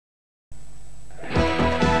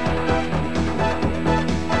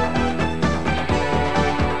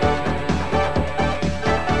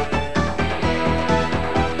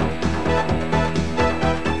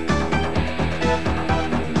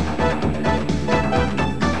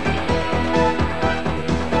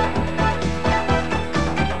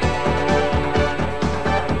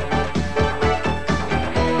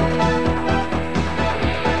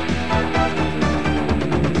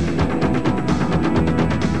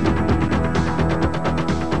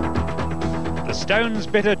Stones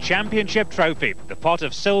Bitter Championship Trophy, the pot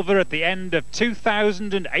of silver at the end of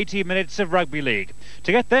 2,080 minutes of Rugby League.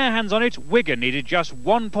 To get their hands on it, Wigan needed just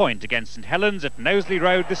 1 point against St Helens at Knowsley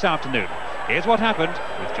Road this afternoon. Here's what happened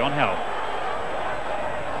with John Helm.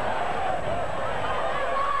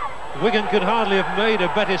 Wigan could hardly have made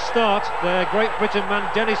a better start. Their Great Britain man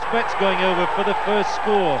Dennis Betts going over for the first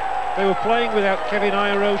score. They were playing without Kevin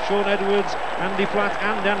Iro, Sean Edwards, Andy Platt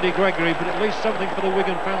and Andy Gregory, but at least something for the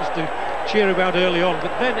Wigan fans to cheer about early on.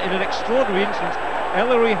 But then in an extraordinary instance,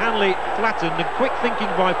 Ellery Hanley flattened, and quick thinking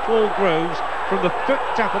by Paul Groves from the quick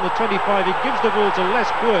tap on the 25, he gives the ball to Les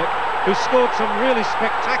Quirk, who scored some really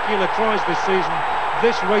spectacular tries this season.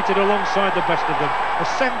 This rated alongside the best of them. A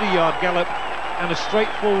 70-yard gallop and a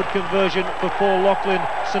straightforward conversion for Paul Loughlin.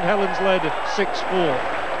 St Helens led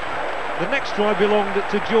 6-4. The next try belonged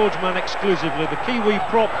to George Mann exclusively. The Kiwi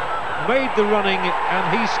prop made the running and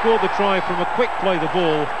he scored the try from a quick play the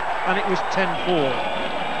ball, and it was 10-4.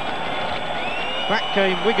 Back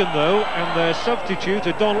came Wigan though, and their substitute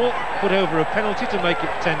O'Donnell put over a penalty to make it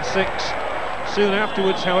 10-6. Soon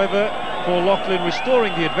afterwards, however, Paul Loughlin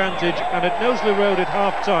restoring the advantage, and at Knowsley Road at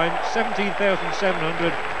half-time,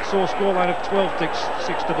 17,700 saw a scoreline of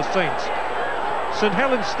 12-6 to the Saints. St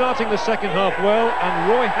Helens starting the second half well,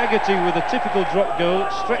 and Roy Haggerty with a typical drop goal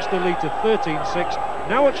stretched the lead to 13-6.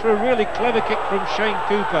 Now it's for a really clever kick from Shane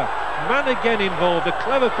Cooper. Mann again involved, a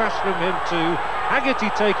clever pass from him too.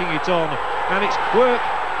 Haggerty taking it on, and it's Quirk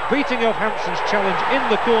beating off Hampson's challenge in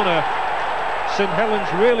the corner. St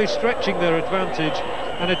Helens really stretching their advantage,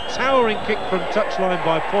 and a towering kick from touchline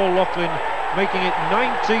by Paul Loughlin, making it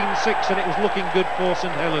 19-6, and it was looking good for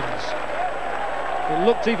St Helens. It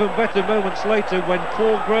looked even better moments later when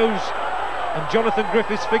Paul Groves and Jonathan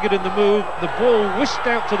Griffiths figured in the move. The ball whisked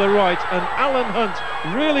out to the right, and Alan Hunt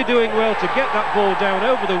really doing well to get that ball down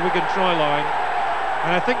over the Wigan try line.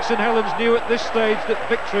 And I think St Helens knew at this stage that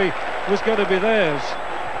victory was going to be theirs.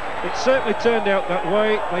 It certainly turned out that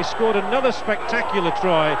way. They scored another spectacular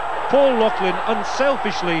try. Paul Loughlin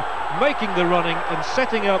unselfishly making the running and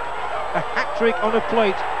setting up a hat-trick on a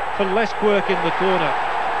plate for Les Quirk in the corner.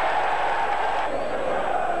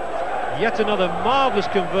 Yet another marvellous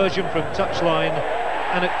conversion from touchline,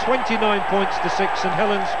 and at 29 points to 6, St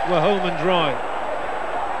Helens were home and dry.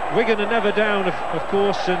 Wigan are never down, of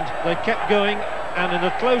course, and they kept going, and in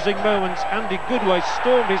the closing moments Andy Goodway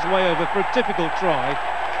stormed his way over for a typical try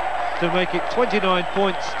to make it 29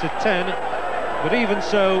 points to 10. But even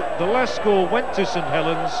so, the last score went to St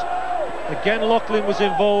Helens. Again, Loughlin was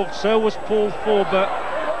involved, so was Paul Forber.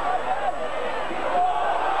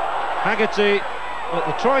 Haggerty, but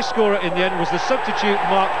the try scorer in the end was the substitute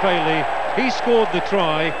Mark Paley. He scored the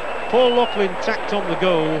try. Paul Loughlin tacked on the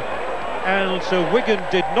goal, and so Wigan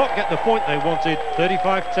did not get the point they wanted,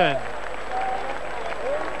 35-10.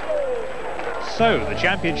 So the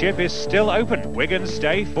championship is still open. Wigan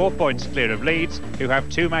stay 4 points clear of Leeds, who have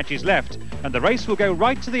 2 matches left, and the race will go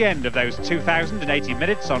right to the end of those 2,080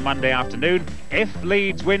 minutes on Monday afternoon if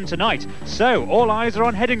Leeds win tonight. So all eyes are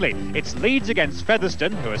on Headingley. It's Leeds against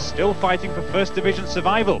Featherstone, who are still fighting for First Division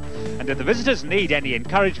survival, and if the visitors need any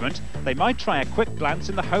encouragement, they might try a quick glance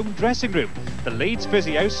in the home dressing room. The Leeds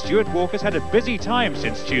physio Stuart Walker's had a busy time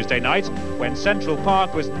since Tuesday night, when Central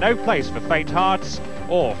Park was no place for faint hearts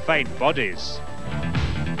or faint bodies.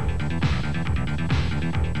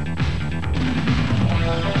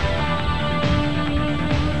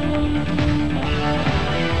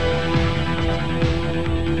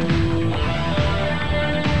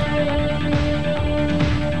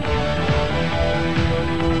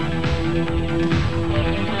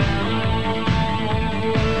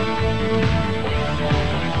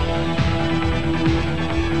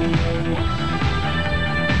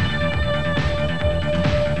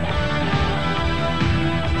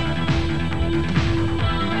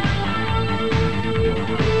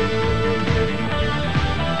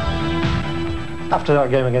 After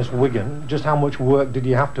that game against Wigan, just how much work did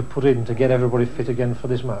you have to put in to get everybody fit again for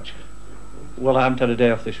this match? Well, I haven't had a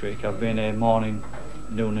day off this week. I've been here morning,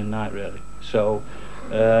 noon and night really. So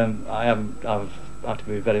I've had to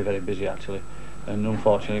be very, very busy actually. And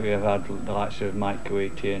unfortunately we have had the likes of Mike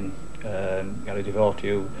Coiti and Gary Devote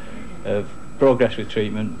who have progressed with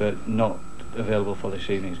treatment but not available for this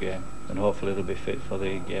evening's game. And hopefully they'll be fit for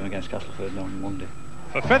the game against Castleford on Monday.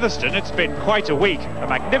 For Featherstone, it's been quite a week. A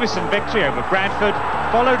magnificent victory over Bradford,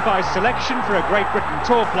 followed by selection for a Great Britain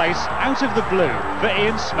tour place out of the blue for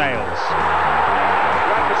Ian Smales.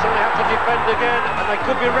 Randerson have to defend again, and they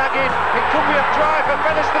could be ragging. It could be a try for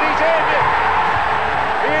Featherstone. He's in.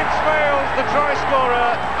 Ian Smales, the try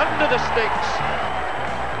scorer, under the sticks.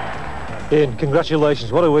 Ian, congratulations.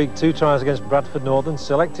 What a week. 2 tries against Bradford Northern,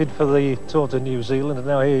 selected for the tour to New Zealand, and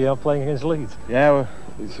now here you are playing against Leeds. Yeah, well,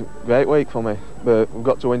 it's a great week for me, but we've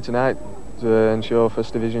got to win tonight to ensure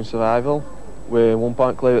First Division survival. We're 1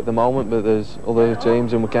 point clear at the moment, but there's other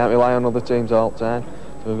teams and we can't rely on other teams all the time,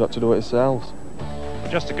 so we've got to do it ourselves.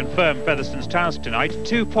 Just to confirm Featherstone's task tonight,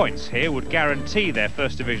 2 points here would guarantee their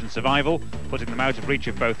First Division survival, putting them out of reach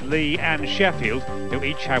of both Lee and Sheffield, who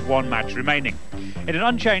each have 1 match remaining. In an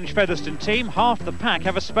unchanged Featherstone team, half the pack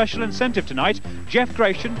have a special incentive tonight. Jeff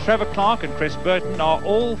Gratian, Trevor Clark and Chris Burton are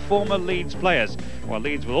all former Leeds players, while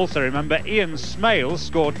Leeds will also remember Ian Smales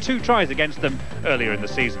scored 2 tries against them earlier in the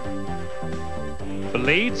season. For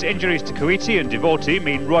Leeds, injuries to Coiti and Devorti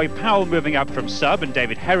mean Roy Powell moving up from sub and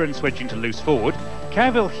David Heron switching to loose forward.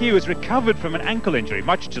 Cavill Hughes recovered from an ankle injury,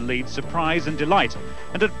 much to Leeds' surprise and delight.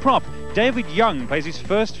 And at prop, David Young plays his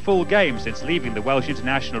first full game since leaving the Welsh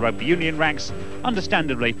International Rugby Union ranks,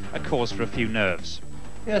 understandably a cause for a few nerves.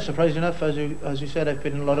 Yeah, surprising enough, as you said, I've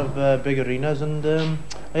been in a lot of big arenas, and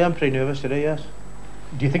I am pretty nervous today, yes.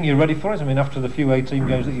 Do you think you're ready for it? I mean, after the few 18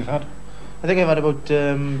 games that you've had? I think I've had about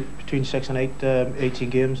between 6 and 18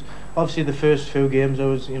 games. Obviously the first few games I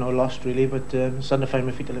was lost really, but starting to find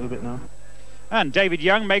my feet a little bit now. And David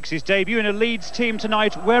Young makes his debut in a Leeds team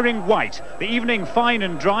tonight wearing white. The evening fine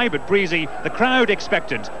and dry but breezy, the crowd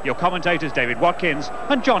expectant. Your commentators David Watkins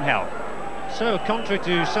and John Hell. So, contrary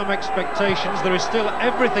to some expectations, there is still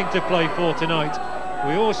everything to play for tonight.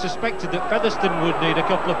 We always suspected that Featherstone would need a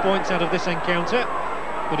couple of points out of this encounter,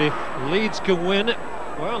 but if Leeds can win,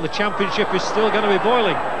 well, the championship is still going to be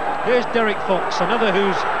boiling. Here's Derek Fox, another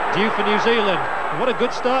who's due for New Zealand. And what a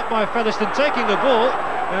good start by Featherstone, taking the ball,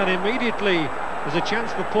 and immediately there's a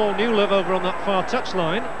chance for Paul Newlove over on that far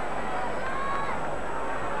touchline.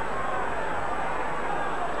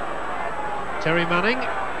 Terry Manning.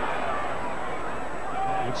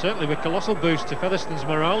 It would certainly be a colossal boost to Featherstone's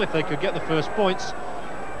morale if they could get the first points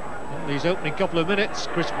in these opening couple of minutes.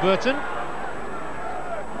 Chris Burton.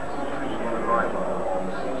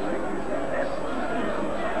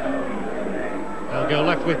 They'll go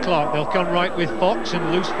left with Clark, they'll come right with Fox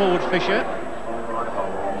and loose forward Fisher.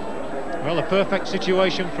 Well, a perfect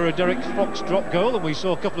situation for a Derek Fox drop goal, and we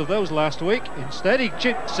saw a couple of those last week. Instead he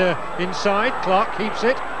chips inside, Clark keeps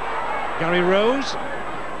it. Gary Rose.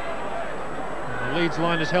 And the Leeds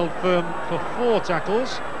line has held firm for 4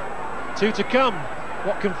 tackles. 2 to come.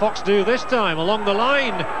 What can Fox do this time? Along the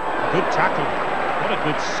line. Good tackle. What a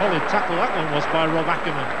good solid tackle that one was by Rob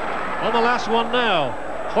Ackerman. On the last one now.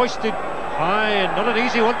 Hoisted high, and not an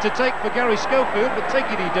easy one to take for Gary Schofield, but take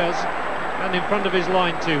it he does. And in front of his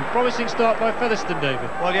line too. Promising start by Featherstone, David.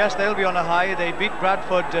 Well, yes, they'll be on a high. They beat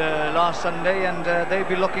Bradford last Sunday, and they'll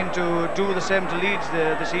be looking to do the same to Leeds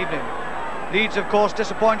this evening. Leeds, of course,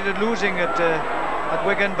 disappointed at losing at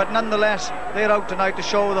Wigan, but nonetheless, they're out tonight to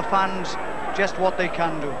show the fans just what they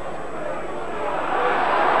can do.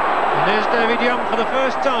 And there's David Young for the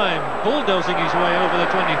first time, bulldozing his way over the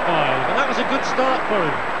 25, and that was a good start for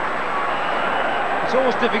him. It's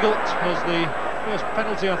always difficult as the first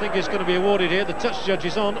penalty, I think, is going to be awarded here. The touch judge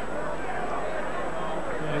is on.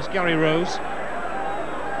 There's Gary Rose.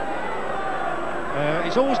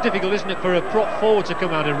 It's always difficult, isn't it, for a prop forward to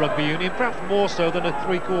come out in rugby union, perhaps more so than a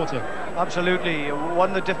three-quarter. Absolutely. One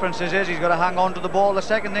of the differences is he's got to hang on to the ball. The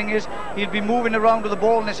second thing is he'll be moving around with the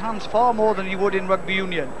ball in his hands far more than he would in rugby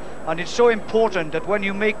union. And it's so important that when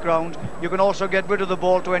you make ground, you can also get rid of the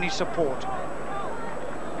ball to any support.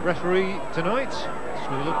 Referee tonight,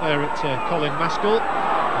 so we look there at Colin Maskell,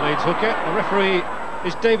 Leeds hooker. The referee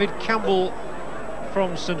is David Campbell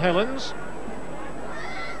from St Helens.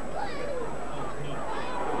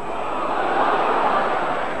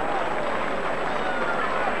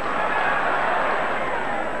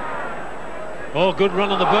 Oh, good run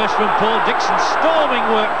on the burst from Paul Dixon. Storming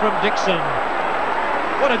work from Dixon.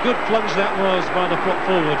 What a good plunge that was by the prop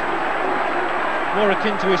forward. More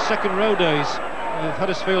akin to his second row days of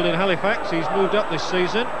Huddersfield in Halifax. He's moved up this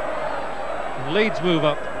season. And Leeds move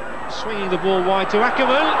up. Swinging the ball wide to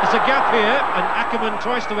Ackerman. There's a gap here, and Ackerman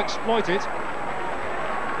tries to exploit it.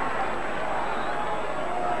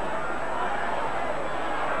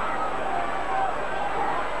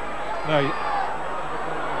 No.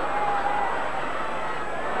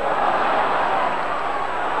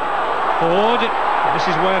 Ford, this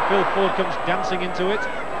is where Phil Ford comes dancing into it.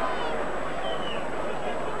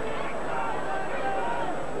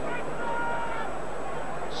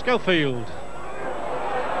 Schofield.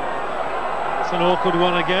 It's an awkward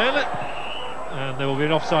one again, and there will be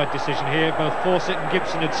an offside decision here. Both Fawcett and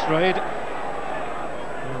Gibson had strayed,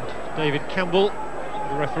 and David Campbell,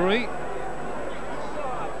 the referee.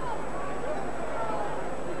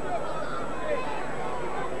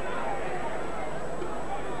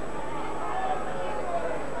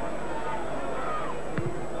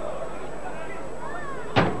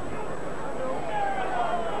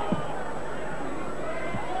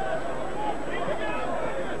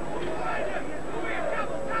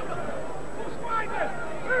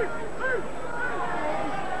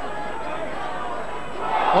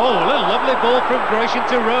 Oh, a little lovely ball from Gratian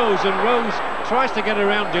to Rose, and Rose tries to get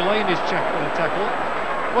around Delaney's tackle.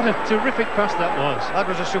 What a terrific pass that was. That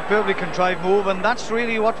was a superbly contrived move, and that's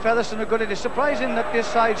really what Featherstone are good at. It's surprising that this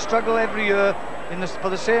side struggle every year for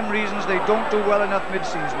the same reasons. They don't do well enough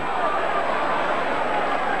mid-season.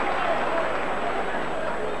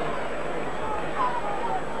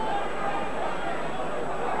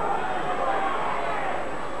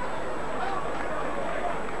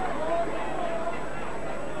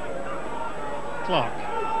 Clark,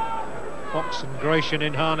 Fox and Gratian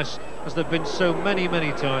in harness, as they've been so many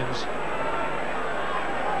times.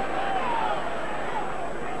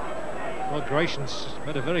 Well, Gratian's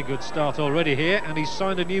had a very good start already here, and he's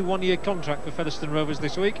signed a new one-year contract for Featherstone Rovers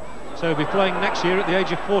this week, so he'll be playing next year at the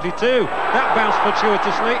age of 42. That bounced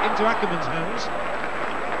fortuitously into Ackerman's hands.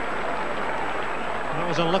 That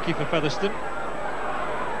was unlucky for Featherstone.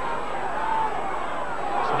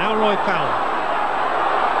 So now Roy Powell.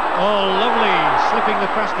 Oh, lovely, slipping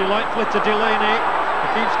the pass delightfully to Delaney. He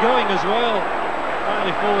keeps going as well.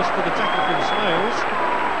 Finally falls for the tackle from Smales.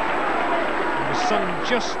 And the sun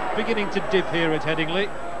just beginning to dip here at Headingley.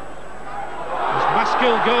 As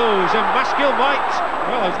Maskill goes, and Maskill might,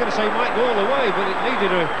 well, I was going to say might go all the way, but it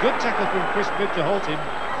needed a good tackle from Chris Bibb to halt him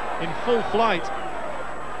in full flight.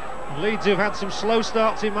 And Leeds, who've had some slow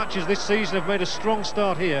starts in matches this season, have made a strong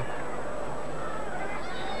start here.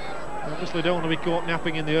 Obviously don't want to be caught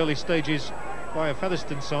napping in the early stages by a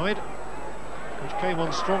Featherstone side, which came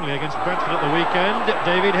on strongly against Bradford at the weekend.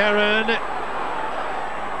 David Heron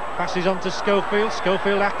passes on to Schofield.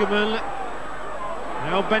 Schofield, Ackerman.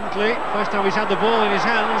 Now Bentley. First time he's had the ball in his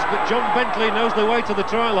hands, but John Bentley knows the way to the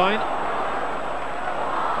try line.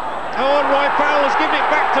 Oh, and Roy Powell has given it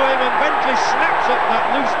back to him, and Bentley snaps up that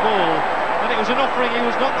loose ball. And it was an offering he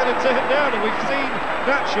was not going to turn down, and we've seen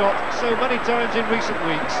that shot so many times in recent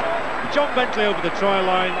weeks. John Bentley over the try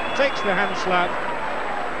line, takes the hand slap.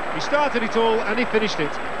 He started it all and he finished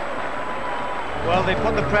it. Well, they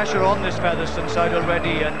put the pressure on this Featherstone side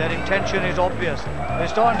already, and their intention is obvious. They're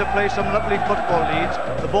starting to play some lovely football, Leeds.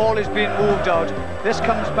 The ball is being moved out. This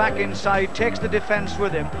comes back inside, takes the defence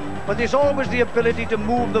with him. But there's always the ability to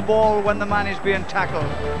move the ball when the man is being tackled.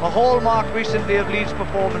 A hallmark recently of Leeds'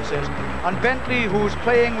 performances. And Bentley, who's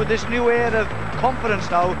playing with this new air of confidence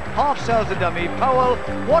now, half sells the dummy. Powell,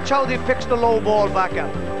 watch how they fix the low ball back up.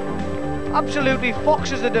 Absolutely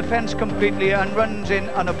foxes the defence completely and runs in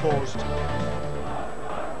unopposed.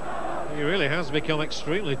 He really has become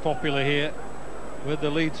extremely popular here with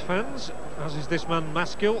the Leeds fans, as is this man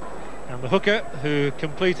Maskill. And the hooker, who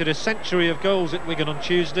completed a century of goals at Wigan on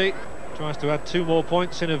Tuesday, tries to add 2 more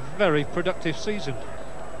points in a very productive season.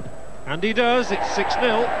 And he does, it's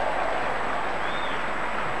 6-0.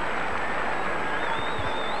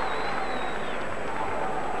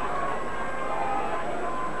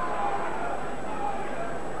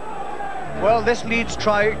 Well, this Leeds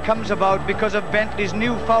try comes about because of Bentley's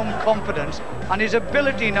newfound confidence and his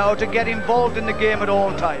ability now to get involved in the game at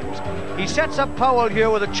all times. He sets up Powell here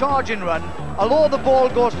with a charging run. Although the ball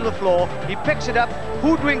goes to the floor, he picks it up,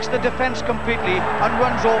 hoodwinks the defence completely and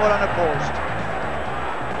runs over unopposed.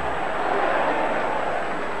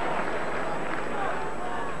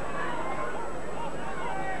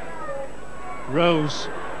 Rose.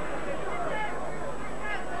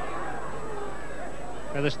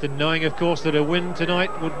 Featherstone knowing, of course, that a win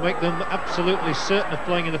tonight would make them absolutely certain of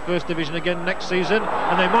playing in the First Division again next season,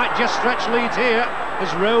 and they might just stretch Leeds here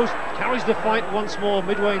as Rose carries the fight once more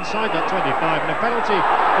midway inside that 25, and a penalty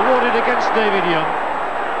awarded against David Young.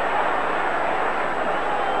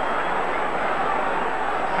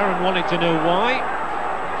 Aaron wanted to know why,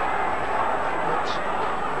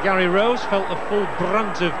 but Gary Rose felt the full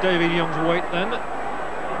brunt of David Young's weight then,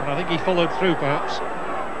 and I think he followed through perhaps.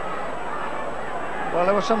 Well,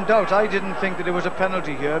 there was some doubt. I didn't think that it was a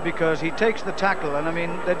penalty here because he takes the tackle, and I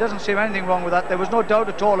mean, there doesn't seem anything wrong with that. There was no doubt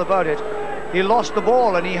at all about it. He lost the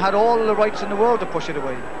ball and he had all the rights in the world to push it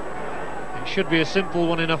away. It should be a simple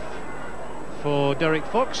one enough for Derek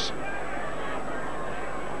Fox.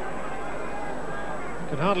 It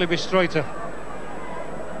could hardly be straighter.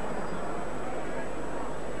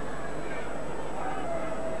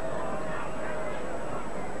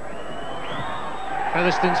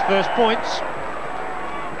 Featherstone's first points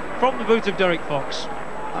from the boot of Derek Fox.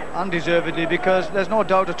 Undeservedly, because there's no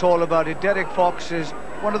doubt at all about it. Derek Fox is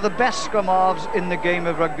one of the best scrum halves in the game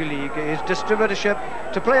of rugby league. His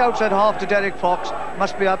distributorship, to play outside half to Derek Fox,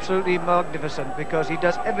 must be absolutely magnificent because he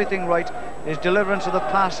does everything right. His deliverance of the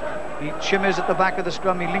pass, he shimmers at the back of the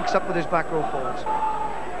scrum, he links up with his back row forwards.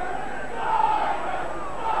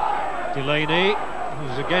 Delaney,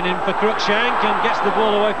 He's again in for Cruikshank and gets the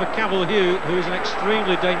ball away for Cavill Hugh, who is an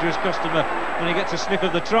extremely dangerous customer when he gets a sniff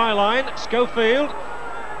of the try line. Schofield.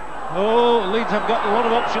 Oh, Leeds have got a lot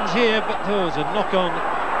of options here, but there's a knock-on.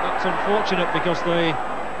 That's unfortunate because they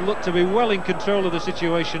look to be well in control of the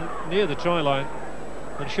situation near the try line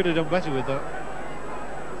and should have done better with that.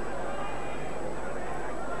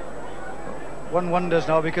 One wonders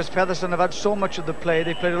now, because Featherstone have had so much of the play.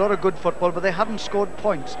 They played a lot of good football, but they haven't scored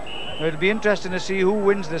points. Now, it'll be interesting to see who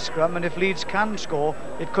wins this scrum, and if Leeds can score,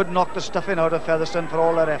 it could knock the stuffing out of Featherstone for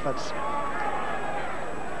all their efforts.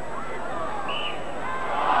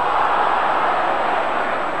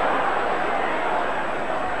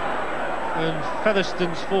 And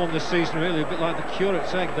Featherstone's form this season really a bit like the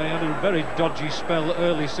curate's egg. They had a very dodgy spell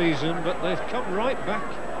early season, but they've come right back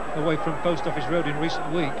away from Post Office Road in recent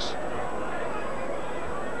weeks.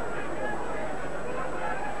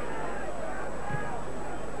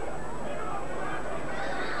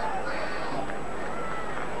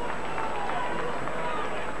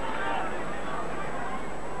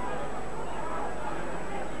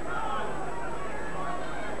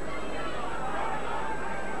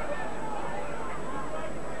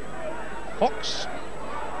 Fox,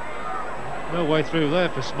 no way through there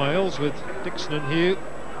for Smales, with Dixon and Hugh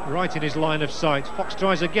right in his line of sight. Fox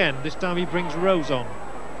tries again, this time he brings Rose on. And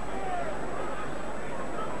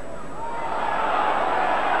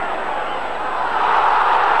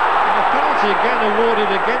a penalty again awarded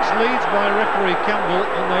against Leeds by referee Campbell,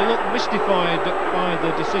 and they look mystified by the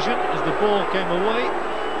decision as the ball came away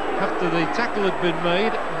after the tackle had been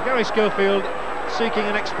made. And Gary Schofield seeking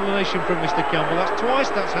an explanation from Mr. Campbell. That's twice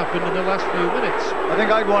that's happened in the last few minutes. I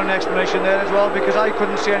think I'd want an explanation there as well, because I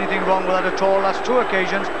couldn't see anything wrong with that at all. That's two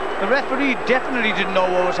occasions. The referee definitely didn't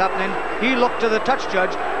know what was happening. He looked to the touch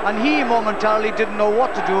judge and he momentarily didn't know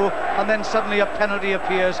what to do, and then suddenly a penalty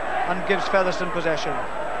appears and gives Featherstone possession.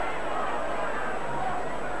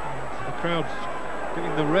 The crowd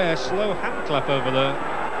giving the rare slow hand clap over there.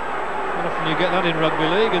 Not often you get that in Rugby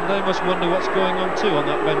League, and they must wonder what's going on too on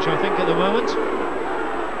that bench, I think, at the moment.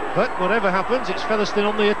 But whatever happens, it's Featherstone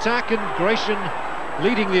on the attack, and Gratian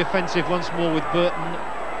leading the offensive once more with Burton.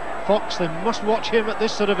 Fox, they must watch him at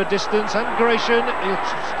this sort of a distance, and Gratian, he'll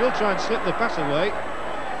still try and slip the pass away.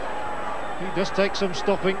 He does take some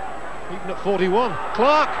stopping, even at 41.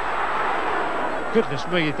 Clark! Goodness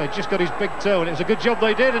me, they just got his big toe, and it was a good job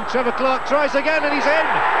they did, and Trevor Clark tries again, and he's in!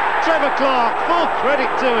 Trevor Clark, full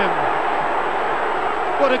credit to him.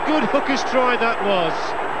 What a good hooker's try that was.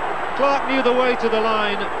 Clark knew the way to the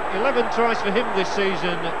line. 11 tries for him this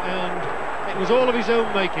season, and it was all of his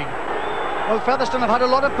own making. Well, Featherstone have had a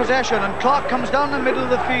lot of possession, and Clark comes down the middle of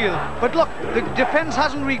the field. But look, the defence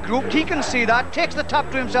hasn't regrouped. He can see that, takes the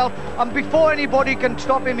tap to himself, and before anybody can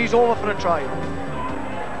stop him, he's over for a try.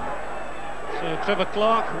 So Trevor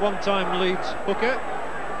Clark, one-time Leeds hooker.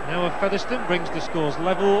 Now Featherstone brings the scores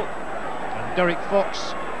level, and Derek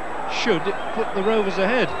Fox should put the Rovers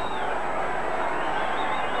ahead.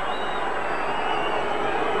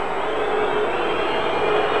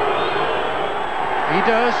 He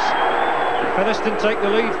does. Featherstone take the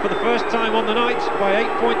lead for the first time on the night by 8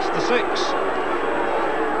 points to 6.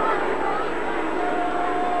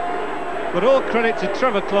 But all credit to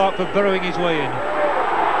Trevor Clark for burrowing his way in.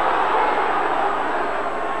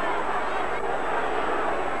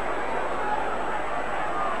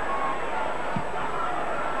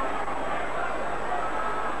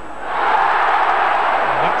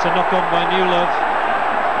 A knock on by Newlove,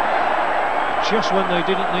 just when they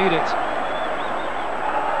didn't need it,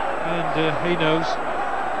 and he knows.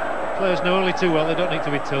 Players know only too well, they don't need to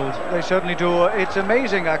be told. They certainly do. It's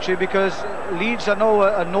amazing actually, because Leeds are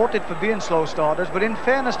now noted for being slow starters, but in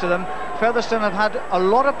fairness to them, Featherstone have had a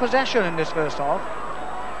lot of possession in this first half.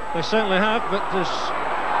 They certainly have, but there's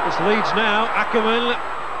Leeds now. Ackerman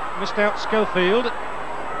missed out Schofield.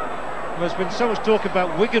 There's been so much talk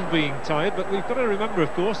about Wigan being tired, but we've got to remember,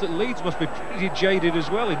 of course, that Leeds must be pretty jaded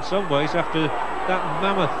as well in some ways after that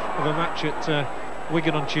mammoth of a match at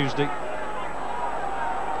Wigan on Tuesday.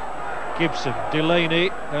 Gibson,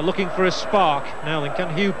 Delaney, they're looking for a spark. Now then,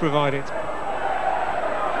 can Hugh provide it?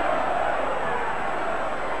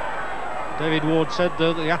 David Ward said,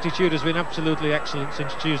 though, that the attitude has been absolutely excellent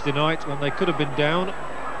since Tuesday night when they could have been down.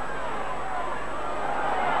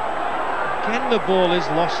 Again, the ball is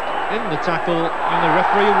lost in the tackle, and the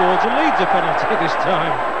referee awards a Leeds a penalty this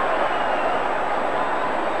time.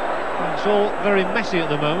 It's all very messy at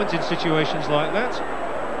the moment in situations like that.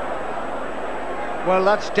 Well,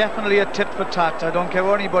 that's definitely a tit for tat. I don't care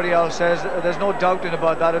what anybody else says. There's no doubting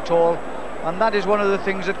about that at all. and that is one of the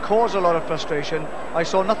things that caused a lot of frustration. I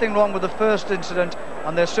saw nothing wrong with the first incident,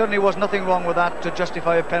 and there certainly was nothing wrong with that to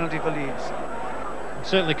justify a penalty for Leeds.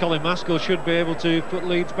 Certainly Colin Maskell should be able to put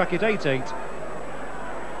Leeds back at 8-8.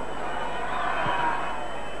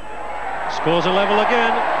 Scores a level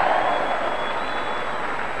again.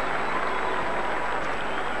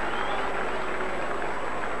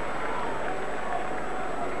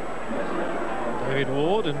 David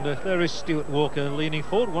Ward, and there is Stuart Walker leaning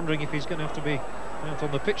forward, wondering if he's going to have to be out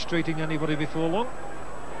on the pitch treating anybody before long.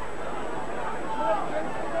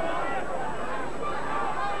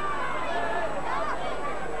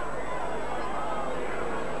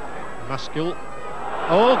 Maskell.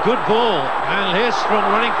 Oh, good ball. And here's strong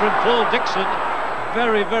running from Paul Dixon.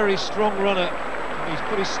 Very, very strong runner. He's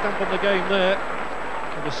put his stamp on the game there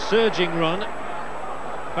with a surging run.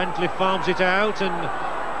 Bentley farms it out, and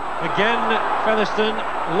again Featherstone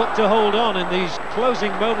look to hold on in these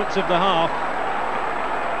closing moments of the half.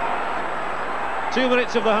 2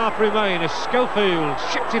 minutes of the half remain as Schofield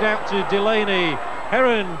shipped it out to Delaney.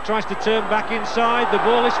 Heron tries to turn back inside. The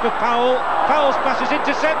ball is for Powell. Powell's pass is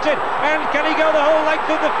intercepted, and can he go the whole length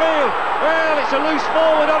of the field? Well, it's a loose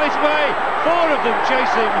forward on its way. 4 of them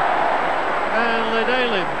chase him, and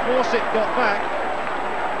Ledalin, Fawcett got back.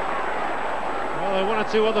 Well, there are 1 or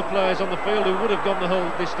 2 other players on the field who would have gone the whole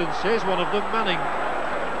distance. Here's one of them, Manning.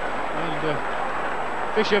 And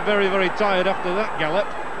Fisher very, very tired after that gallop.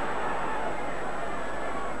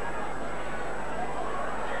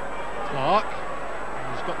 Clark.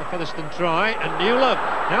 Got the Featherstone try, and Newler.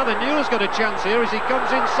 Now the Newler's got a chance here as he comes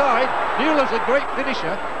inside. Newler's a great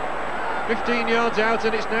finisher. 15 yards out,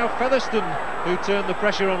 and it's now Featherstone who turn the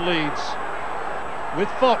pressure on Leeds. With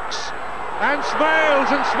Fox and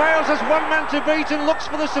Smales has 1 man to beat and looks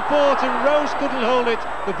for the support, and Rose couldn't hold it.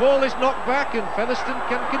 The ball is knocked back, and Featherstone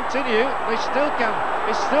can continue. They still can.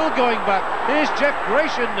 It's still going back. Here's Jeff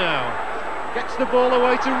Gratian now. Gets the ball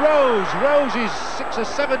away to Rose. Rose is 6 or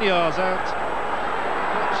 7 yards out.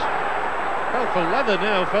 Hell for leather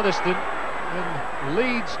now, Featherstone, and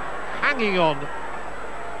Leeds hanging on.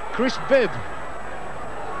 Chris Bibb.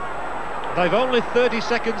 They've only 30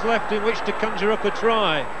 seconds left in which to conjure up a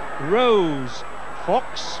try. Rose,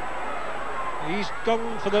 Fox, he's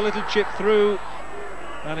gone for the little chip through,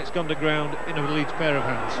 and it's gone to ground in a Leeds pair of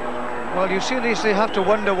hands. Well, you seriously have to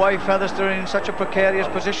wonder why Featherstone are in such a precarious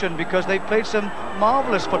position, because they've played some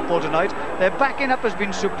marvellous football tonight. Their backing up has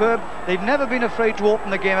been superb. They've never been afraid to open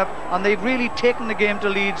the game up, and they've really taken the game to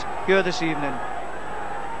Leeds here this evening.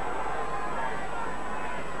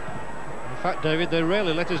 In fact, David, they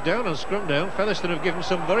rarely let us down on SCRUMDOWN. Featherstone have given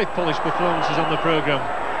some very polished performances on the programme.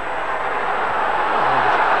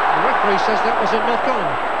 The referee says that was a knock-on,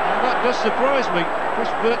 and that does surprise me. Chris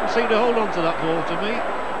Burton seemed to hold on to that ball to me.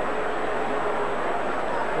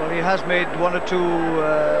 Well, he has made 1 or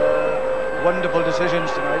 2 wonderful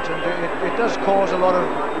decisions tonight, and it does cause a lot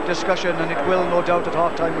of discussion, and it will no doubt at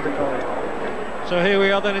half-time with the crowd. So here we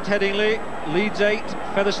are then at Headingley. Leeds 8,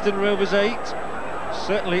 Featherstone Rovers 8.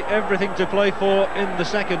 Certainly everything to play for in the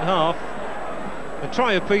second half. A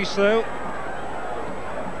try apiece though.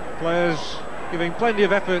 Players giving plenty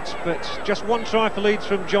of effort, but just 1 try for Leeds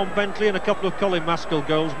from John Bentley and a couple of Colin Maskell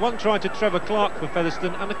goals. 1 try to Trevor Clark for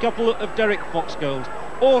Featherstone and a couple of Derek Fox goals.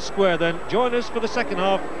 All square then. Join us for the second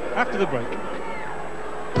half after the break.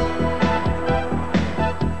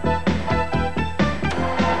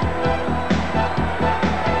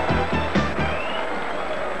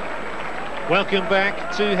 Welcome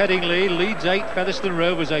back to Headingley. Leeds 8, Featherstone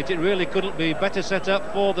Rovers 8. It really couldn't be better set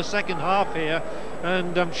up for the second half here,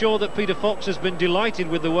 and I'm sure that Peter Fox has been delighted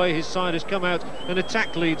with the way his side has come out and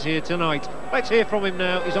attacked Leeds here tonight. Let's hear from him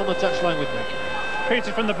now. He's on the touchline with Nick.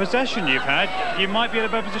 Peter, from the possession you've had, you might be in a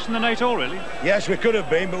better position than 8 all, really. Yes, we could have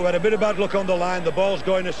been, but we had a bit of bad luck on the line. The ball's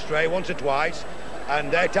going astray once or twice,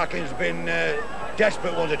 and their tackling's been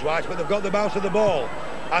desperate once or twice, but they've got the bounce of the ball,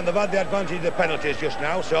 and they've had the advantage of the penalties just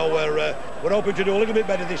now, so we're hoping to do a little bit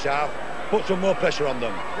better this half, put some more pressure on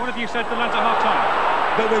them. What have you said to the lads at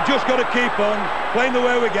half-time? But we've just got to keep on playing the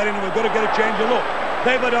way we're getting, and we've got to get a change of look.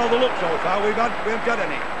 They've had all the look so far, we haven't got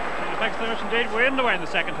any. Well, thanks very much indeed. We're in the way in the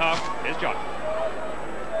second half. Here's John.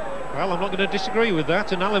 Well, I'm not going to disagree with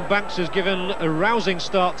that, and Alan Banks has given a rousing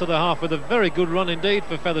start to the half with a very good run indeed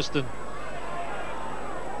for Featherstone.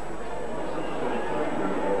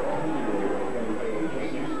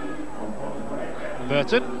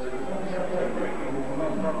 Burton.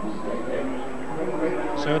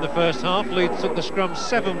 So in the first half, Leeds took the scrum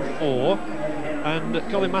 7-4, and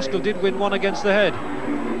Colin Maskell did win 1 against the head.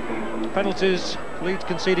 Penalties, Leeds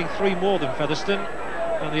conceding 3 more than Featherstone,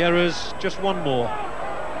 and the errors just 1 more.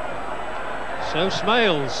 So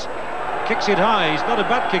Smales kicks it high. He's not a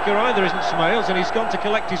bad kicker either, isn't Smales, and he's gone to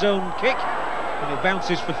collect his own kick, and it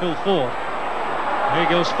bounces for Phil Ford. Here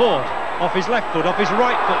goes Ford, off his left foot, off his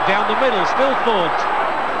right foot, down the middle, still Ford.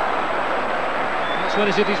 That's when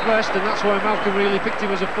he's at his best, and that's why Malcolm really picked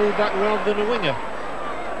him as a full-back rather than a winger.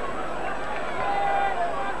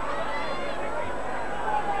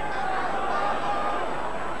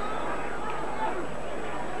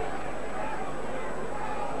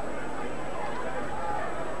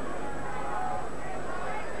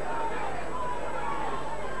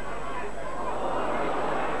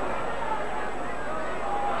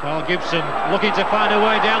 Carl Gibson looking to find a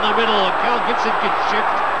way down the middle, and Carl Gibson can shift.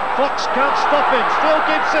 Fox can't stop him, still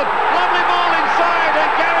Gibson, lovely ball inside,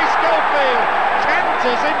 and Gary Schofield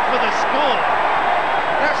canters in for the score.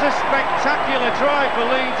 That's a spectacular try for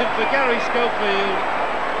Leeds and for Gary Schofield.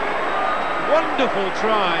 Wonderful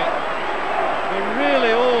try. And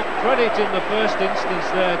really all credit in the first instance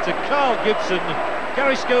there to Carl Gibson.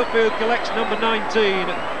 Gary Schofield collects number 19.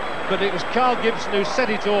 But it was Carl Gibson who set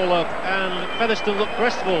it all up, and Featherstone looked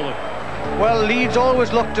crestfallen. Well, Leeds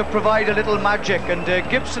always look to provide a little magic, and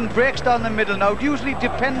Gibson breaks down the middle. Now, usually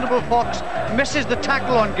dependable Fox misses the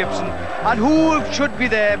tackle on Gibson, and who should be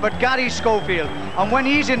there but Gary Schofield? And when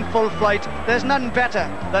he's in full flight, there's none better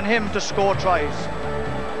than him to score tries.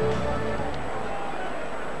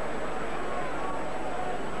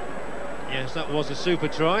 Yes, that was a super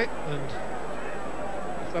try, and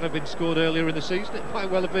if that had been scored earlier in the season, it might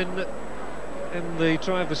well have been in the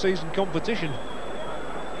try of the season competition.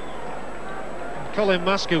 And Colin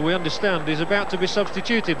Maskell, we understand, is about to be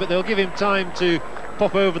substituted, but they'll give him time to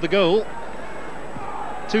pop over the goal.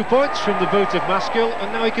 2 points from the boot of Maskell,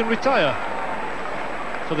 and now he can retire.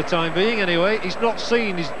 For the time being, anyway. He's not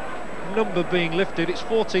seen his number being lifted. It's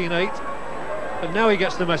 14-8, and now he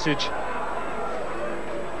gets the message.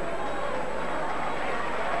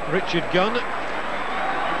 Richard Gunn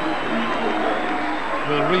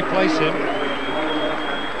will replace him,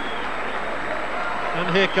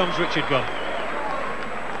 and here comes Richard Gunn.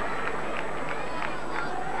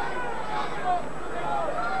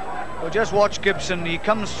 Well, just watch Gibson. He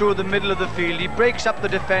comes through the middle of the field, he breaks up the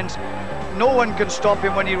defence. No one can stop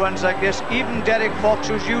him when he runs like this, even Derek Fox,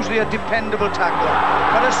 who's usually a dependable tackler.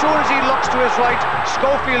 But as soon as he looks to his right,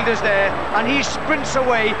 Schofield is there, and he sprints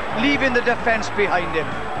away, leaving the defence behind him.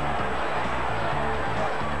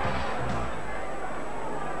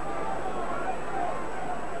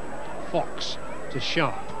 Fox to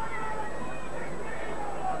Sharp.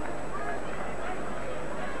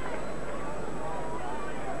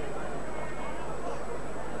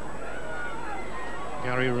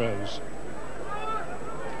 Gary Rose.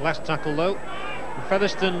 Last tackle though.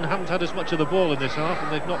 Featherstone haven't had as much of the ball in this half,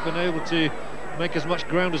 and they've not been able to make as much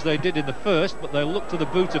ground as they did in the first, but they'll look to the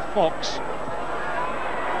boot of Fox.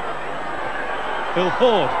 Phil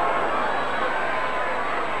Ford.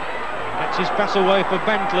 That's his pass away for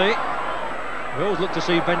Bentley. We always look to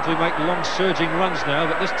see Bentley make long surging runs now,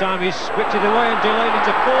 but this time he's whipped it away and Delaney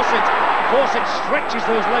to Fawcett. Fawcett stretches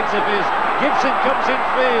those legs of his. Gibson comes in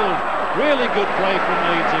field. Really good play from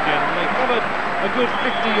Leeds again. They covered a good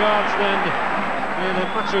 50 yards then in a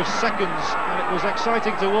matter of seconds, and it was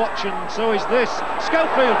exciting to watch, and so is this.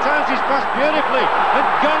 Schofield times his pass beautifully, and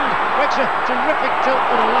Gunn makes a terrific tilt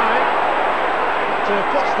for the line. So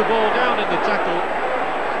puts the ball down in the tackle,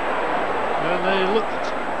 and they looked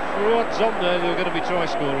for odds on there they were going to be try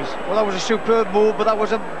scorers. Well, that was a superb move, but that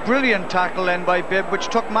was a brilliant tackle then by Bibb, which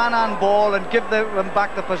took man and ball and give them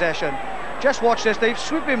back the possession. Just watch this, they've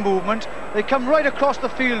sweeping movement, they come right across the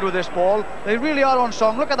field with this ball, they really are on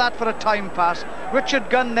song. Look at that for a time pass. Richard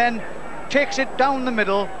Gunn then takes it down the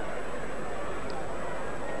middle,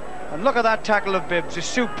 and look at that tackle of Bibbs, it's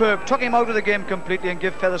superb, took him out of the game completely and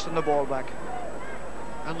give Featherstone the ball back.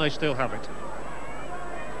 And they still have it.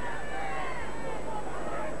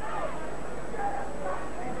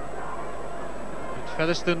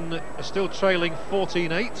 Featherstone are still trailing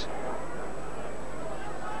 14-8.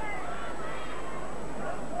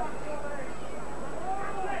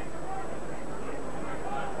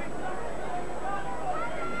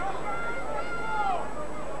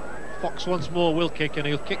 Fox once more will kick, and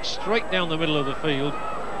he'll kick straight down the middle of the field.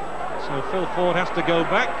 So Phil Ford has to go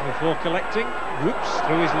back before collecting. Whoops,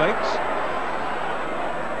 through his legs.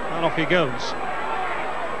 And off he goes.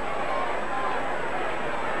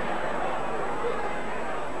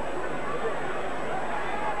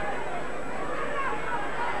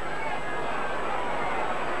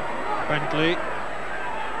 Bentley.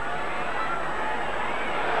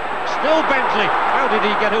 Still Bentley. How did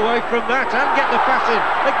he get away from that and get the pass in?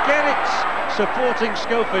 Again it's supporting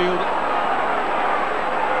Schofield.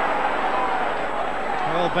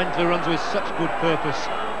 Well, Bentley runs with such good purpose.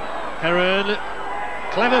 Heron,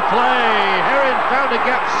 clever play. Heron found a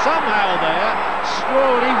gap somehow there.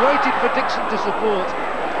 Strawn, he waited for Dixon to support.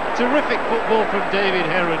 Terrific football from David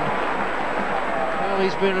Heron. Well,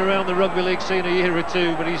 he's been around the rugby league scene a year or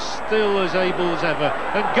two, but he's still as able as ever.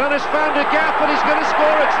 And Gunn has found a gap and he's going to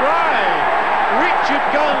score a try. Richard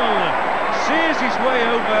Gunn sears his way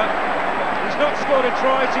over. He's not scored a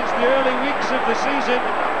try since the early weeks of the season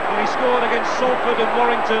when he scored against Salford and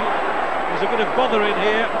Warrington. There's a bit of bother in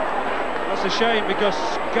here. That's a shame because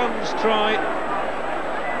Gunn's try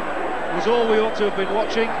was all we ought to have been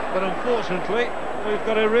watching, but unfortunately we've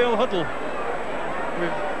got a real huddle.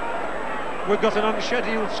 We've got an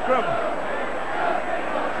unscheduled scrum.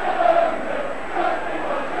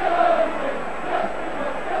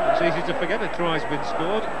 It's easy to forget a try's been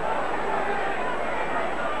scored.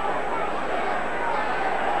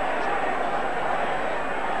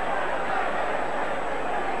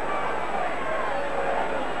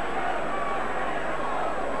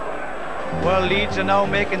 Well, Leeds are now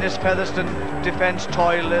making this Featherstone defence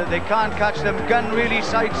toil. They can't catch them. Gunn really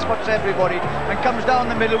sidesteps everybody and comes down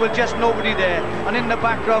the middle with just nobody there. And in the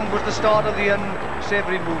background was the start of the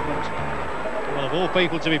unsavoury movement. Well, of all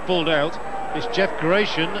people to be pulled out, it's Jeff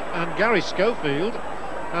Gratian and Gary Schofield.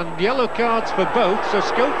 And yellow cards for both. So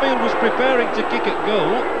Schofield was preparing to kick at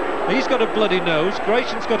goal. He's got a bloody nose.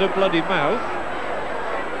 Gratian's got a bloody mouth.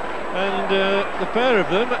 And the pair of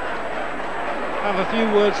them have a few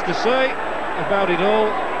words to say about it all,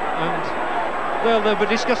 and they'll be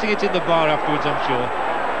discussing it in the bar afterwards, I'm sure.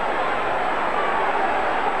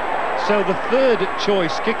 So the third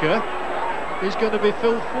choice kicker is going to be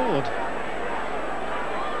Phil Ford.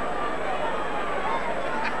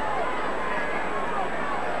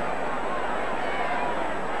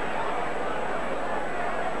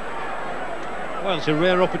 Well, it's a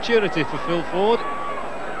rare opportunity for Phil Ford.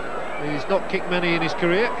 He's not kicked many in his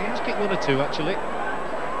career. He has kicked one or two, actually.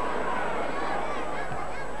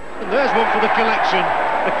 And there's one for the collection.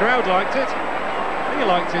 The crowd liked it. He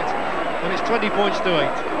liked it. And it's 20 points to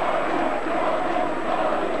 8.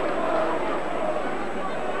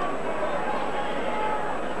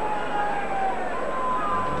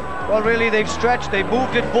 Well, really, they've stretched, they've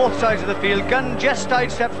moved it both sides of the field. Gunn just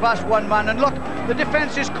sidesteps past one man, and look, the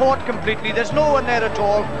defence is caught completely. There's no one there at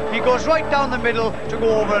all. He goes right down the middle to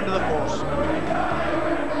go over under the post.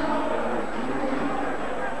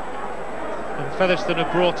 And Featherstone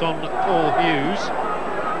have brought on Paul Hughes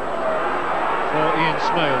for Ian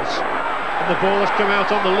Smales. And the ball has come out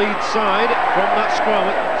on the Leeds side from that scrum.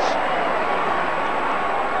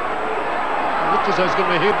 As I was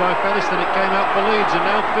going to be hit by Featherstone, it came out for Leeds, and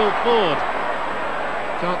now Phil Ford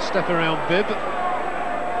can't step around Bibb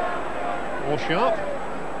or Sharp.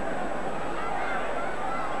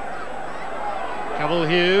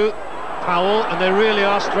 Cavill-Hugh, Powell, and they really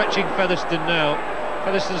are stretching Featherstone now.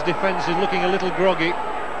 Featherstone's defence is looking a little groggy,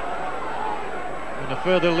 and a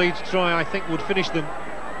further Leeds try, I think, would finish them.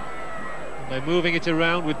 And they're moving it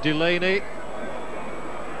around with Delaney.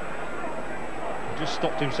 Just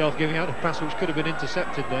stopped himself giving out a pass which could have been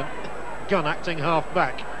intercepted then. Gunn acting half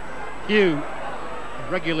back. Hugh,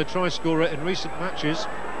 a regular try scorer in recent matches.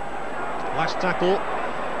 Last tackle.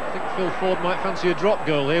 I think Phil Ford might fancy a drop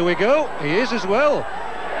goal. Here we go. He is as well.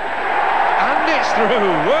 And it's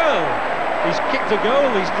through. Well, he's kicked a goal,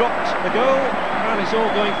 he's dropped the goal, and it's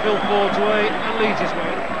all going Phil Ford's way and Leeds his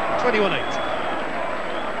way. 21-8.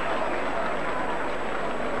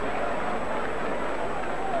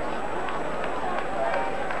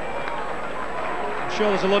 Sure,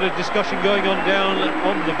 there's a lot of discussion going on down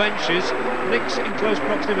on the benches. Nick's in close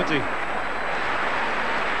proximity.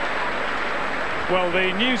 Well,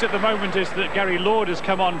 the news at the moment is that Gary Lord has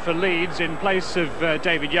come on for Leeds in place of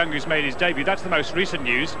David Young, who's made his debut. That's the most recent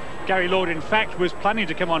news. Gary Lord, in fact, was planning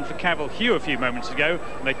to come on for Cavill-Hugh a few moments ago,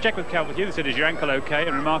 and they checked with Cavill-Hugh. They said, is your ankle okay?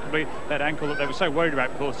 And remarkably, that ankle that they were so worried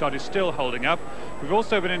about before the start is still holding up. We've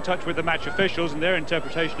also been in touch with the match officials, and their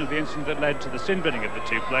interpretation of the incident that led to the sin binning of the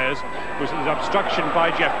two players was that there was obstruction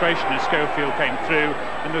by Jeff Gratian as Schofield came through,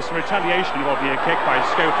 and there was some retaliation involving a kick by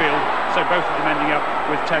Schofield, so both of them ending up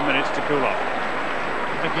with 10 minutes to cool off.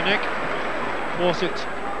 Thank you, Nick. Fawcett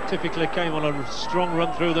typically came on a strong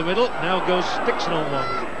run through the middle. Now goes Dixon on one.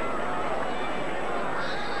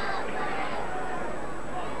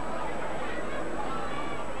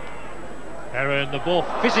 Heron, the ball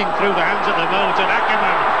fizzing through the hands at the moment, and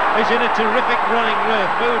Ackerman is in a terrific running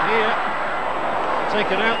mood here.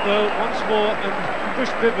 Taken out though once more, and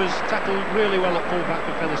Chris Bivers tackled really well at full-back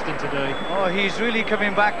for Featherstone today. Oh, he's really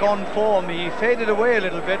coming back on form. He faded away a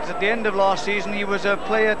little bit at the end of last season. He was a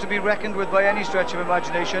player to be reckoned with by any stretch of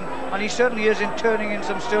imagination, and he certainly is in turning in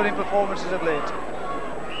some sterling performances of late.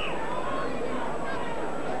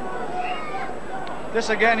 This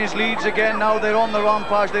again is Leeds again. Now they're on the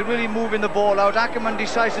rampage. They're really moving the ball out. Ackerman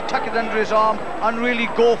decides to tuck it under his arm and really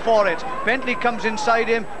go for it. Bentley comes inside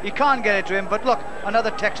him. He can't get it to him, but look, another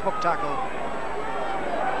textbook tackle.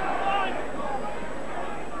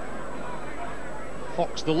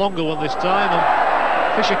 Fox the longer one this time,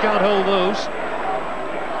 and Fisher can't hold those.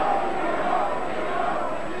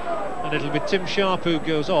 And it'll be Tim Sharp who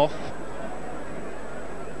goes off.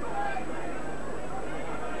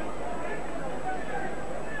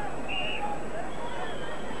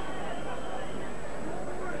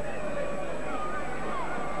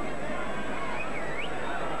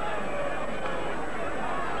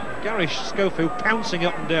 Gary Schofield pouncing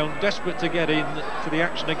up and down, desperate to get in to the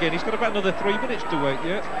action again. He's got about another 3 minutes to wait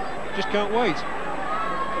yet. Just can't wait.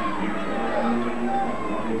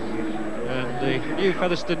 And the new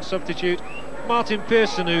Featherstone substitute, Martin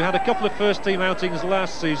Pearson, who had a couple of first-team outings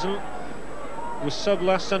last season, was sub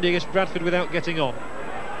last Sunday against Bradford without getting on.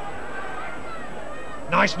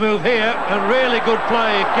 Nice move here, and really good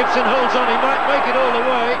play. If Gibson holds on, he might make it all the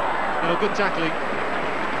way. No, good tackling.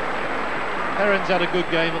 Heron's had a good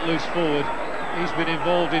game at loose forward. He's been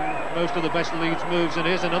involved in most of the best Leeds moves, and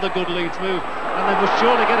here's another good Leeds move. And they must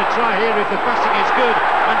surely get a try here if the passing is good.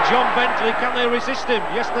 And John Bentley, can they resist him?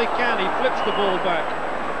 Yes, they can. He flips the ball back.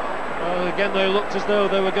 Well, again, they looked as though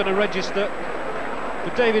they were going to register.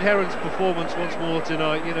 But David Heron's performance once more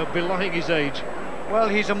tonight, you know, belying his age. Well,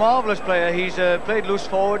 he's a marvellous player. He's played loose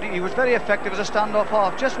forward. He was very effective as a standoff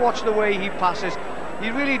half. Just watch the way he passes. He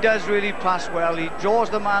really does pass well. He draws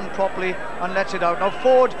the man properly and lets it out. Now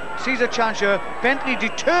Ford sees a chance here. Bentley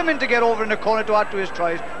determined to get over in the corner to add to his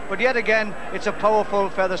tries, but yet again it's a powerful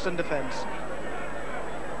Featherstone defence.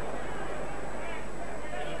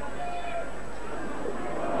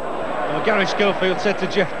 Well, Gary Schofield said to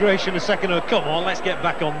Jeff Gratian a second ago, come on, let's get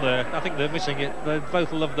back on there. I think they're missing it. They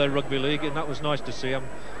both love their rugby league, and that was nice to see. I'm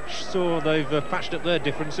sure they've patched up their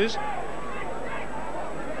differences.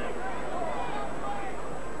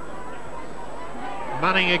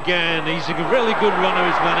 Manning again, he's a really good runner,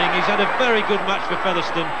 is Manning. He's had a very good match for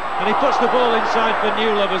Featherstone, and he puts the ball inside for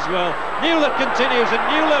Newlove as well. Newlove continues, and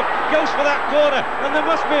Newlove goes for that corner, and there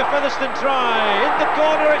must be a Featherstone try. In the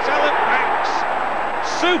corner, it's Alan Banks.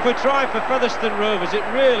 Super try for Featherstone Rovers, it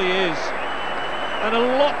really is. And a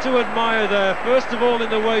lot to admire there. First of all, in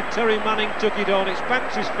the way Terry Manning took it on. It's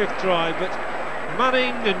Banks' 5th try, but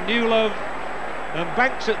Manning and Newlove and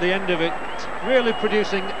Banks at the end of it, really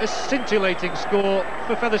producing a scintillating score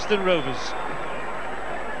for Featherstone Rovers.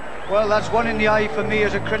 Well, that's one in the eye for me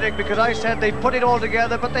as a critic, because I said they put it all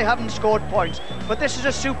together but they haven't scored points. But this is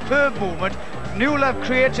a superb movement. Newlove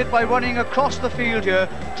creates it by running across the field here,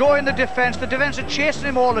 drawing the defence. The defence are chasing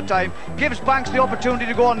him all the time, gives Banks the opportunity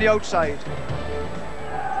to go on the outside.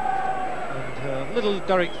 And little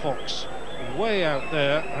Derek Fox, way out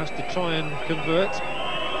there, has to try and convert.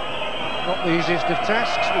 Not the easiest of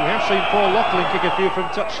tasks. We have seen Paul Loughlin kick a few from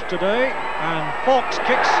touch today, and Fox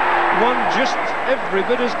kicks one just every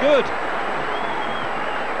bit as good.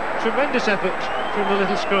 Tremendous effort from the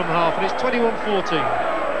little scrum half, and it's 21-14.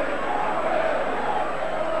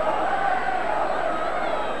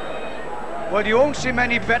 Well, you won't see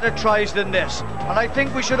many better tries than this, and I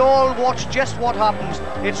think we should all watch just what happens.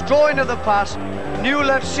 It's drawing of the pass.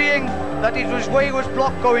 Newlove, seeing that his way was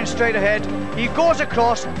blocked going straight ahead, he goes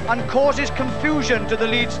across and causes confusion to the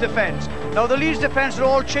Leeds defence. Now the Leeds defence are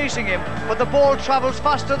all chasing him, but the ball travels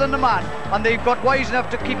faster than the man, and they've got wise enough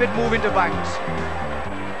to keep it moving to Banks.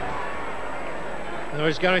 There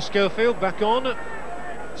is Gary Schofield back on,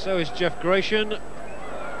 so is Jeff Gratian.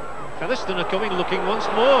 Featherstone are coming, looking once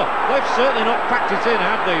more. They've certainly not packed it in,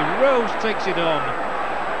 have they? Rose takes it on.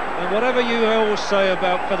 And whatever you always say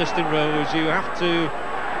about Featherstone Rovers, you have to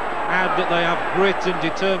add that they have grit and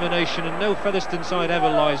determination, and no Featherstone side ever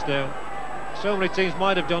lies down. So many teams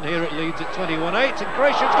might have done here at Leeds at 21-8, and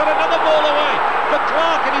Gratian's got another ball away for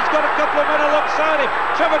Clark, and he's got a couple of men alongside him.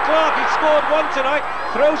 Trevor Clark, he's scored one tonight,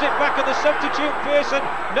 throws it back at the substitute Pearson,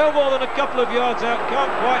 no more than a couple of yards out,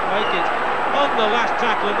 can't quite make it on the last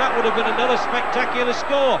tackle, and that would have been another spectacular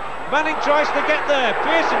score. Manning tries to get there,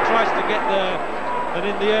 Pearson tries to get there, and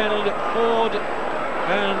in the end Ford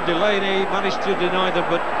and Delaney managed to deny them,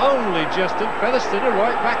 but only just, and Featherstone are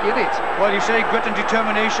right back in it. Well, you say grit and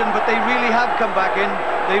determination, but they really have come back in.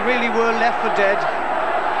 They really were left for dead.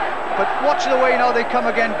 But watch the way now they come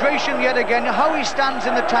again. Gratian yet again, how he stands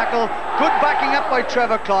in the tackle. Good backing up by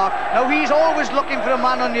Trevor Clark. Now he's always looking for a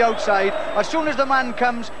man on the outside. As soon as the man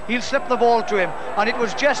comes, he'll slip the ball to him. And it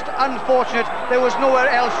was just unfortunate. There was nowhere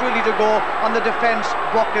else really to go, and the defence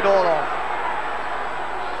blocked it all off.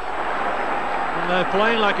 And they're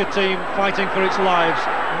playing like a team fighting for its lives.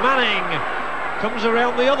 Manning comes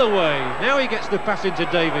around the other way. Now he gets the pass into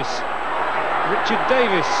Davis. Richard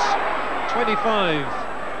Davis, 25,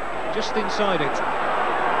 just inside it.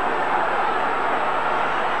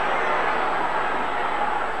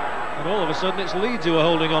 And all of a sudden it's Leeds who are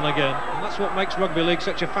holding on again. And that's what makes Rugby League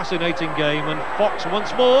such a fascinating game. And Fox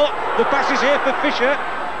once more. The pass is here for Fisher.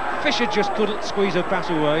 Fisher just couldn't squeeze a pass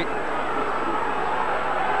away.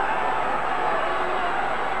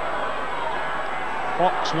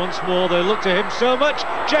 Fox once more, they look to him so much.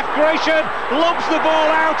 Jeff Gratian lobs the ball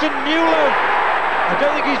out, and Newland, I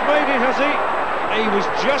don't think he's made it, has he? He was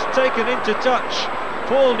just taken into touch.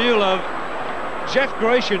 Paul Newlove, Jeff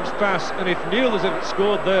Gratian's pass, and if Newland had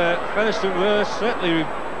scored there, Featherstone were certainly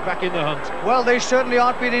back in the hunt. Well, they certainly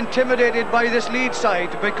aren't being intimidated by this lead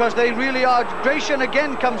side, because they really are. Gratian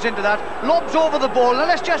again comes into that, lobs over the ball. Now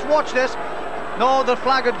let's just watch this. No, the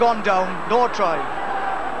flag had gone down, no try.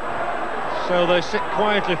 So they sit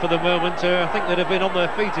quietly for the moment. I think they'd have been on their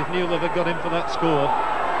feet if Newlove had got in for that score.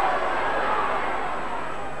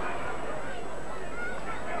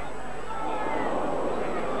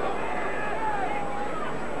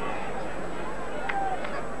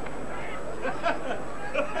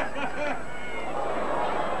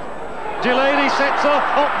 Delaney sets off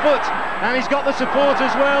hot foot, and he's got the support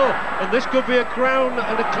as well, and this could be a crown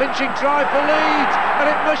and a clinching try for Leeds, and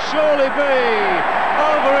it must surely be.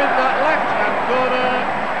 Over in that left-hand corner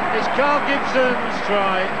is Carl Gibson's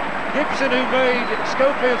try. Gibson, who made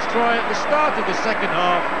Schofield's try at the start of the second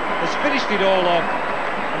half, has finished it all off,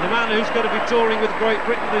 and the man who's going to be touring with Great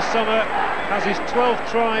Britain this summer has his 12th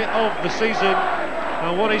try of the season,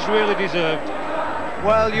 and one he's really deserved.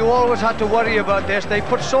 Well, you always had to worry about this. They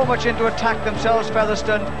put so much into attack themselves,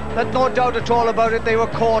 Featherstone, that no doubt at all about it, they were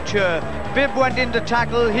caught here. Bibb went into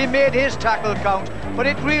tackle, he made his tackle count, but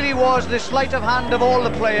it really was the sleight of hand of all the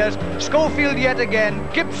players. Schofield yet again,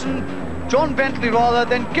 Gibson, John Bentley rather,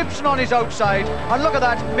 then Gibson on his outside, and look at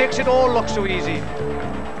that, makes it all look so easy.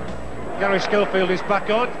 Gary Schofield is back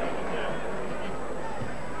on.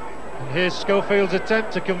 Here's Schofield's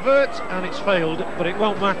attempt to convert, and it's failed, but it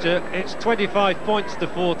won't matter. It's 25 points to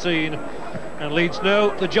 14, and Leeds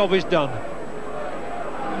know the job is done.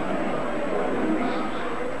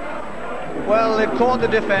 Well, they've caught the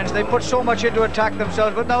defence, they put so much into attack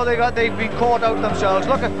themselves, but now they've been caught out themselves.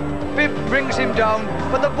 Look at Bibb brings him down,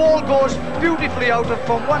 but the ball goes beautifully out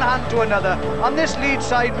from one hand to another, and this Leeds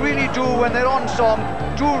side really do, when they're on song,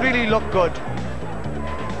 do really look good.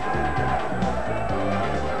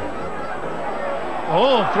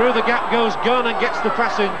 Oh, through the gap goes Gunn and gets the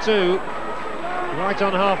pass in too. Right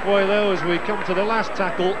on halfway though as we come to the last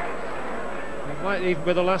tackle. It might even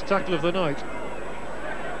be the last tackle of the night.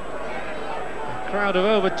 A crowd of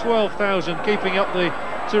over 12,000 keeping up the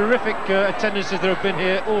terrific attendances there have been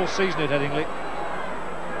here all season at Headingley.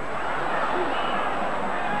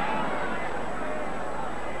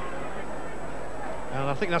 And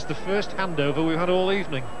I think that's the first handover we've had all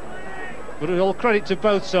evening. But all credit to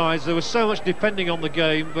both sides. There was so much depending on the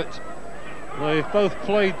game, but they've both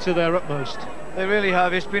played to their utmost. They really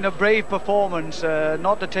have. It's been a brave performance,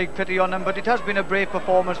 not to take pity on them, but it has been a brave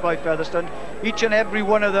performance by Featherstone. Each and every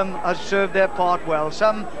one of them has served their part well.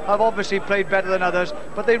 Some have obviously played better than others,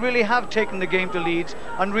 but they really have taken the game to Leeds,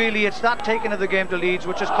 and really it's that taking of the game to Leeds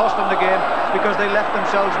which has cost them the game, because they left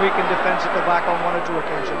themselves weak in defence at the back on one or two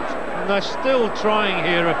occasions. And they're still trying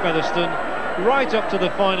here at Featherstone, right up to the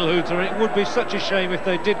final hooter, and it would be such a shame if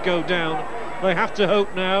they did go down. They have to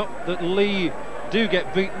hope now that Lee do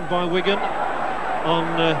get beaten by Wigan on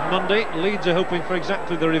Monday. Leeds are hoping for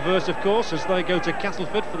exactly the reverse, of course, as they go to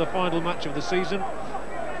Castleford for the final match of the season.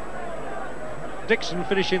 Dixon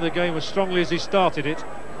finishing the game as strongly as he started it.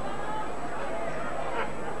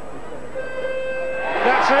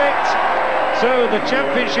 That's it! So the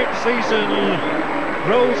championship season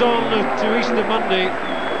rolls on to Easter Monday.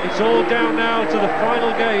 It's all down now to the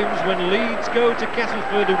final games when Leeds go to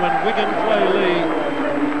Castleford and when Wigan play Lee.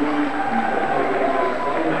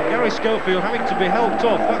 And Gary Schofield having to be helped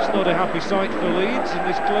off, that's not a happy sight for Leeds in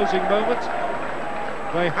this closing moment.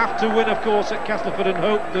 They have to win, of course, at Castleford and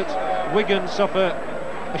hope that Wigan suffer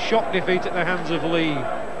a shock defeat at the hands of Lee.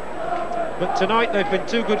 But tonight they've been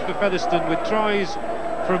too good for Featherstone, with tries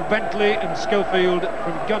from Bentley and Schofield,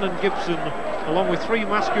 from Gunn and Gibson, along with 3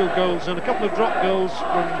 Masfield goals and a couple of drop goals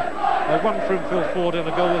from One from Phil Ford and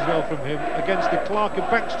a goal as well from him against the Clark and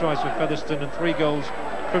Banks tries for Featherstone, and 3 goals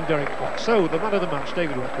from Derek Fox. So the man of the match,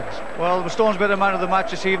 David Watkins. Well, the Stones bit of man of the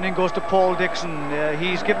match this evening goes to Paul Dixon.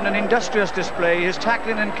 He's given an industrious display. His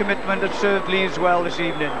tackling and commitment had served Leeds well this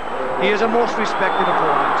evening. He is a most respected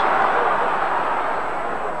opponent.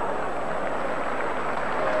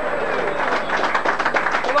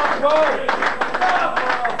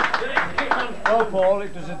 Well, Paul,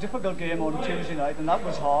 it was a difficult game on Tuesday night, and that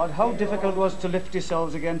was hard. How difficult was to lift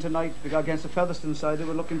yourselves again tonight against the Featherstone side that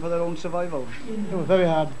were looking for their own survival? It was very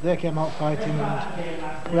hard. They came out fighting,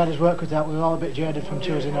 and we had his work cut out. We were all a bit jaded from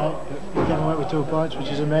Tuesday night, but we came away with 2 points, which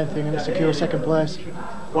is the main thing, and to secure second place.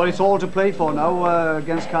 Well, it's all to play for now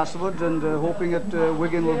against Castleford, and hoping that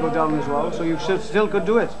Wigan will go down as well, so you still could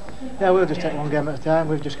do it. Yeah, we'll just take one game at a time.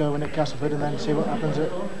 We've just got to win at Castleford and then see what happens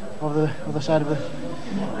over the other side of the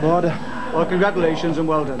border. Well, congratulations and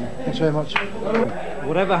well done. Thanks very much.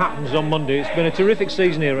 Whatever happens on Monday, it's been a terrific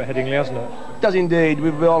season here at Headingley, hasn't it? It does indeed.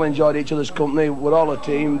 We've all enjoyed each other's company. We're all a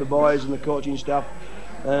team, the boys and the coaching staff,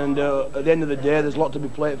 and at the end of the day there's a lot to be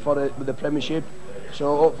played for with the Premiership,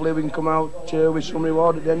 so hopefully we can come out with some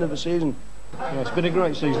reward at the end of the season. Yeah, it's been a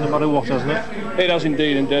great season no matter what, hasn't it? It has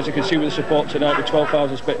indeed, and as you can see with the support tonight, with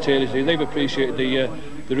 12,000 spectators here, they've appreciated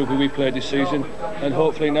the rugby we played this season, and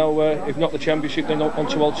hopefully now, if not the Championship, then on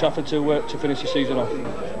to Old Trafford to finish the season off.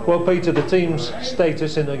 Well, Peter, the team's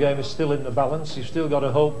status in the game is still in the balance. You've still got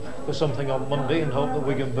to hope for something on Monday and hope that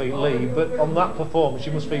Wigan beat Lee, but on that performance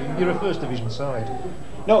you must feel you're a First Division side.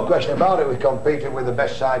 No question about it. We competed with the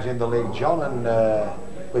best sides in the league, John, and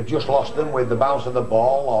we've just lost them with the bounce of the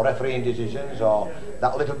ball or refereeing decisions or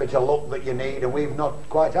that little bit of luck that you need, and we've not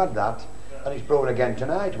quite had that, and it's proven again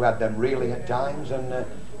tonight. We had them reeling at times and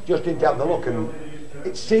just didn't have the luck, and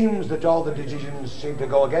it seems that all the decisions seem to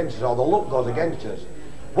go against us, or the luck goes against us.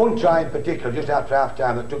 One try in particular just after half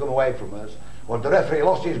time that took them away from us was the referee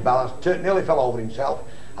lost his balance, nearly fell over himself,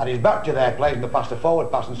 and he's back to their place and they passed a forward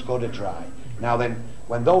pass and scored a try. Now then,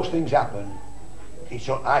 when those things happen,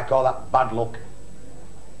 I call that bad luck,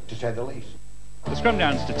 to say the least. The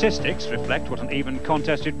SCRUMDOWN statistics reflect what an even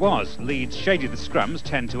contest it was. Leeds shaded the scrums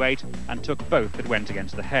 10-8 and took both that went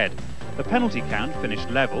against the head. The penalty count finished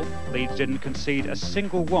level. Leeds didn't concede a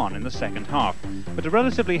single one in the second half, but a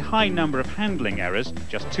relatively high number of handling errors,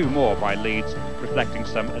 just 2 more by Leeds, reflecting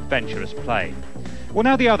some adventurous play. Well,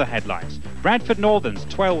 now the other headlines. Bradford Northern's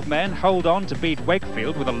 12 men hold on to beat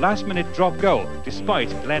Wakefield with a last-minute drop goal, despite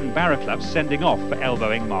Glenn Barraclough sending off for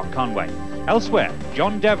elbowing Mark Conway. Elsewhere,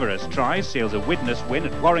 John Devereux's try seals a witness win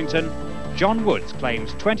at Warrington. John Woods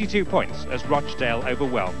claims 22 points as Rochdale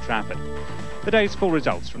overwhelmed Trafford. The day's full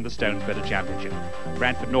results from the Stones Feather Championship.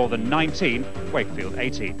 Bradford Northern 19, Wakefield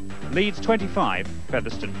 18. Leeds 25,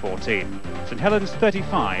 Featherstone 14. St Helens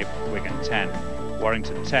 35, Wigan 10.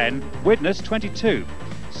 Warrington 10, Widnes 22.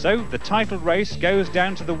 So the title race goes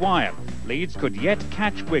down to the wire. Leeds could yet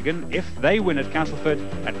catch Wigan if they win at Castleford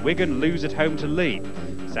and Wigan lose at home to Lee.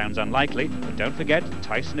 Sounds unlikely, but don't forget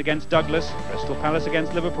Tyson against Douglas, Crystal Palace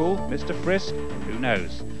against Liverpool, Mr Frisk, who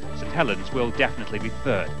knows. St Helens will definitely be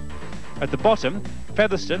third. At the bottom,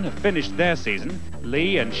 Featherstone have finished their season.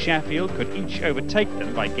 Lee and Sheffield could each overtake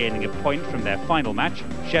them by gaining a point from their final match.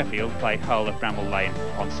 Sheffield play Hull at Bramall Lane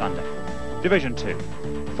on Sunday. Division 2.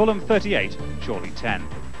 Fulham 38, Chorley 10.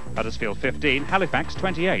 Huddersfield 15, Halifax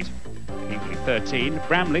 28. Hinkley 13,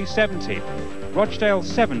 Bramley 17. Rochdale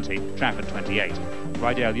 70, Trafford 28.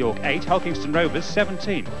 Rydale York 8, Hulkingston Rovers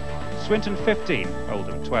 17. Swinton 15,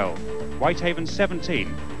 Oldham 12. Whitehaven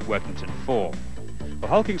 17, Workington 4.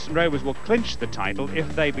 Well, Hulkingston Rovers will clinch the title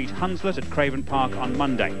if they beat Hunslet at Craven Park on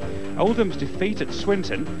Monday. Oldham's defeat at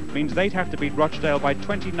Swinton means they'd have to beat Rochdale by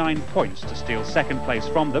 29 points to steal second place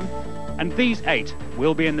from them, and these 8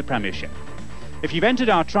 will be in the Premiership. If you've entered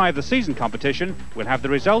our Try of the Season competition, we'll have the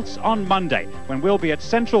results on Monday, when we'll be at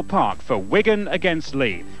Central Park for Wigan against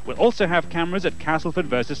Lee. We'll also have cameras at Castleford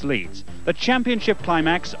versus Leeds. The Championship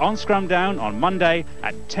climax on SCRUMDOWN on Monday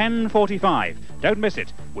at 10:45. Don't miss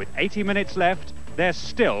it. With 80 minutes left, they're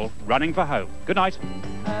still running for home. Good night.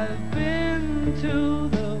 I've been to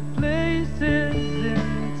the places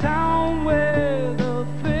in town where the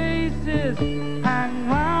faces hang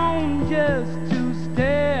round just to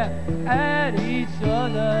stare at each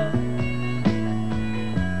other.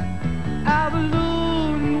 I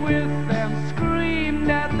ballooned with them, screamed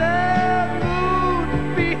at the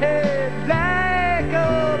moon, behaved like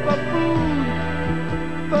a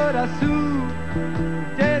buffoon, but I soon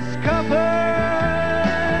discovered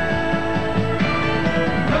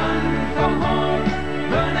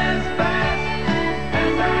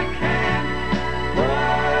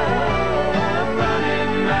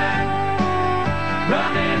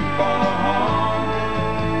running for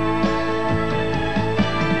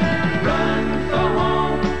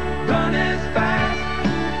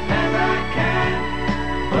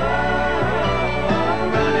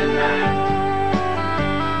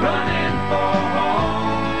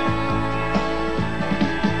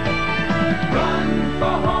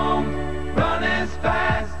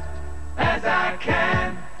can.